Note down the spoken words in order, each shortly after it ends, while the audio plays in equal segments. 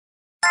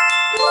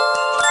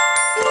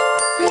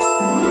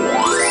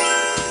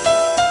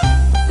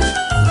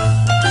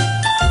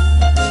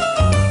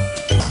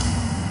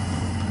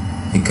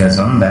because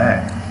I'm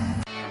back.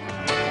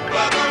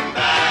 Welcome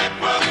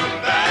back, welcome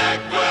back,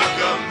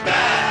 welcome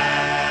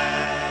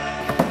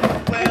back.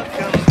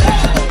 Welcome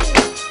back.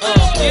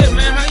 Yeah,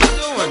 man, how you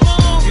doing?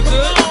 You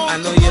good? I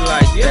know you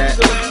like that.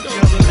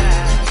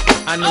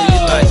 I know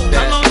you like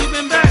that. How long you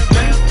been back,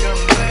 man?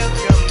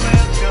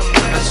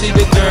 I see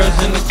the girls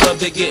in the club,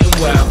 they getting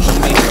wild for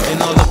me.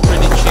 And all the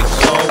pretty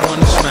chicks all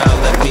wanna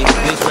smile at me.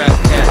 These rap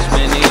cats,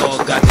 man, they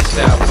all got this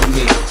style for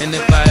me. And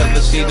if I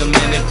ever see them,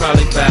 man, they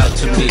probably bow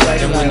to me.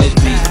 And when this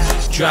beat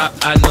drop,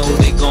 I know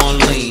they gon'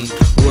 lean.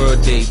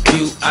 World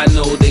debut, I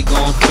know they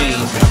gon'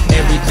 fiend.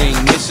 Everything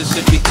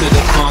Mississippi to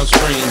the Palm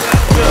Springs.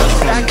 Girls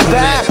from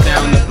brunettes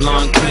down to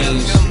blonde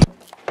queens.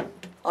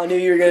 I knew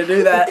you were gonna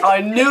do that.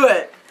 I knew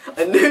it.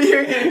 I knew you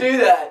were gonna do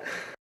that.